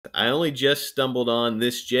I only just stumbled on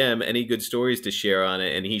this gem. Any good stories to share on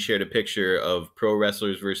it? And he shared a picture of pro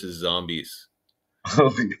wrestlers versus zombies.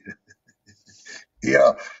 Oh,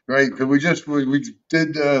 yeah, right. Because we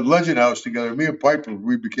did Legend House together. Me and Piper,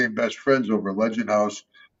 we became best friends over Legend House.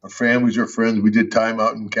 Our families are friends. We did time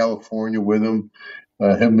out in California with him.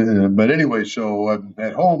 But anyway, so I'm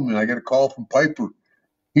at home and I get a call from Piper.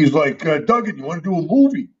 He's like, Duggan, you want to do a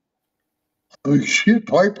movie? I'm like, shit,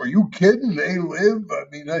 Piper, are you kidding? They live. I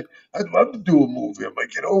mean, I'd love to do a movie. I'm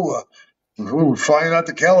like, we're flying out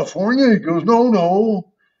to California. He goes,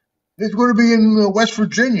 no, it's going to be in West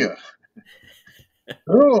Virginia.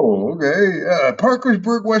 Oh, okay.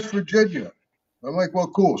 Parkersburg, West Virginia. I'm like, well,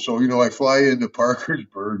 cool. So, I fly into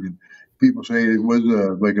Parkersburg and people say it was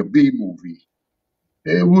like a B movie.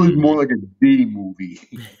 It was more like a D movie.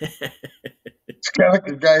 It's kind of like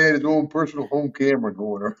the guy had his own personal home camera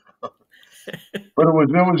going around. But it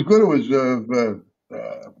was good. It was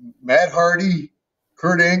Matt Hardy,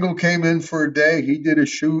 Kurt Angle came in for a day. He did a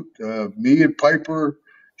shoot. Me and Piper,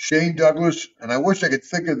 Shane Douglas, and I wish I could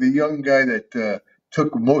think of the young guy that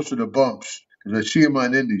took most of the bumps because I see him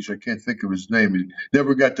on Indies. I can't think of his name. He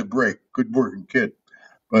never got to break. Good working kid.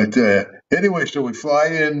 But anyway, so we fly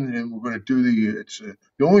in and we're going to do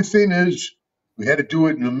the only thing is we had to do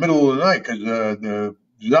it in the middle of the night because the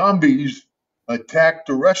zombies attacked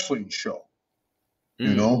the wrestling show,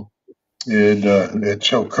 you know. And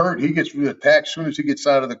so Kurt, he gets attacked as soon as he gets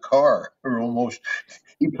out of the car, or almost.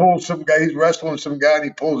 He pulls some guy, he's wrestling some guy, and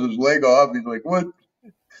he pulls his leg off. He's like, what?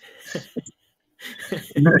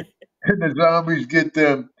 And the zombies get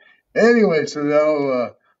them. Anyway, so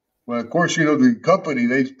now, well, of course, the company,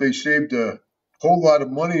 they saved a whole lot of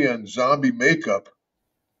money on zombie makeup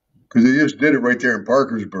because they just did it right there in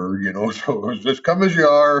Parkersburg, so it was just come as you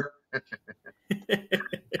are.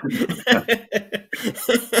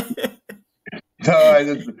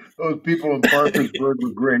 Those people in Parkersburg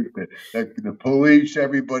were great. The police,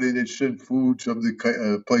 everybody that sent food, some of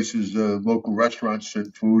the places, local restaurants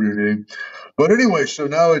sent food and everything. But anyway, so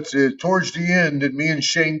now it's towards the end, and me and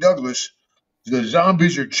Shane Douglas, the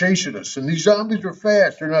zombies are chasing us, and these zombies are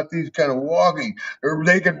fast. They're not these kind of walking.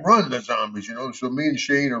 They can run, the zombies, So me and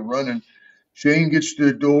Shane are running. Shane gets to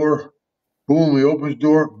the door. Boom, he opens the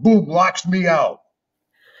door. Boom, locks me out.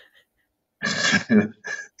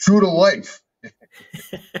 True to life.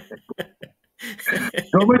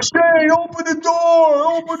 I'm like, Shane, open the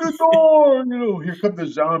door. Here come the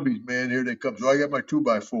zombies, man. Here they come. So I got my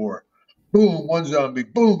 2x4. Boom, one zombie.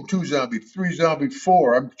 Boom, two zombies. Three zombies.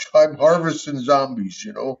 Four. I'm harvesting zombies.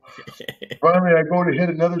 Finally, I go to hit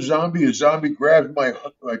another zombie. A zombie grabs my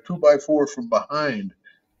 2x4 from behind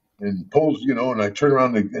and pulls. And I turn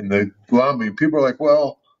around and the zombie. People are like,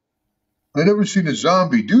 well, I never seen a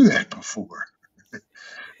zombie do that before.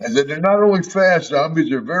 And then they're not only fast zombies,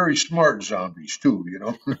 they're very smart zombies too,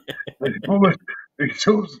 They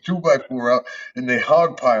chose the 2x4 out and they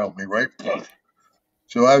hogpiled me, right?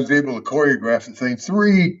 So I was able to choreograph the thing.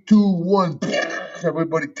 3, 2, 1.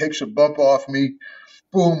 Everybody takes a bump off me.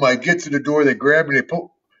 Boom, I get to the door, they grab me, they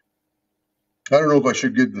pull. I don't know if I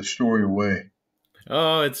should give the story away.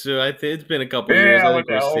 Oh, it's been a couple years. I think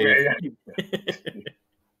we're safe.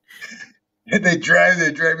 And they drag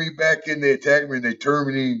me back in, they attack me, and they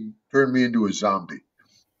turn me into a zombie.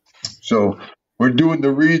 So we're doing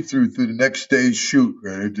the read through the next day's shoot,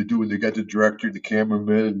 right? They got the director, the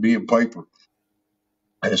cameraman, and me and Piper.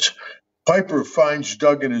 As Piper finds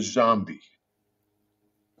Duggan as zombie.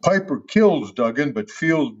 Piper kills Duggan, but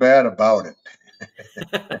feels bad about it.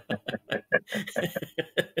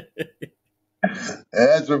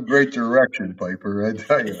 That's some great direction, Piper, I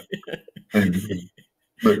tell you.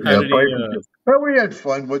 But we had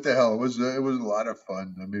fun. What the hell? It was a lot of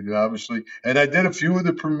fun. I mean, obviously, and I did a few of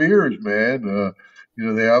the premieres, man.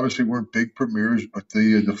 They obviously weren't big premieres, but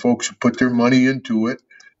the folks who put their money into it,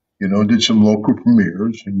 did some local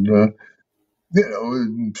premieres, and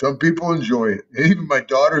some people enjoy it. And even my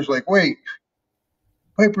daughter's like, wait,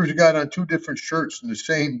 Piper's got on 2 different shirts in the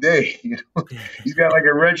same day. He's got like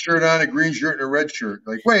a red shirt on, a green shirt, and a red shirt.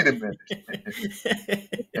 Like, wait a minute.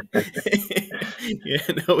 Yeah,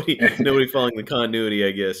 nobody following the continuity,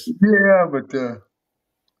 I guess. Yeah, but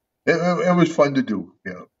it was fun to do.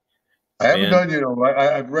 I haven't done.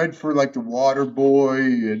 I've read for like The Water Boy,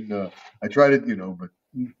 and I tried it. But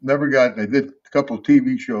never got. I did a couple of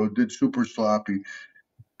TV shows. Did Super Sloppy.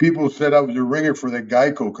 People said I was a ringer for the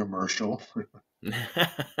Geico commercial.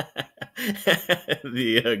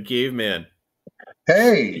 The caveman.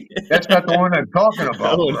 Hey, that's not the one I'm talking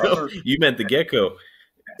about, brother. No, you meant the gecko.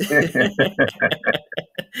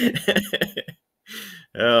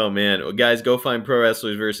 Oh man, well, guys, go find Pro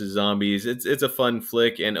Wrestlers versus Zombies. It's a fun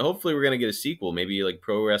flick, and hopefully we're gonna get a sequel. Maybe like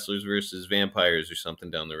Pro Wrestlers versus Vampires or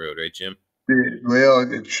something down the road, right, Jim?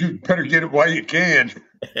 Well, shoot, better get it while you can.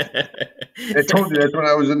 I told you that's when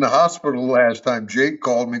I was in the hospital last time. Jake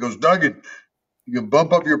called me. He goes, Duggan, you can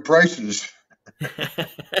bump up your prices.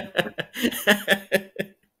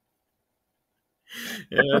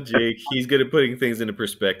 Yeah, Jake, he's good at putting things into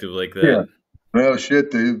perspective like Yeah. that. Well,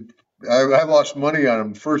 shit, I lost money on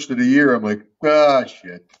him first of the year. I'm like, ah,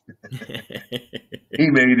 shit. He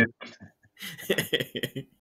made it.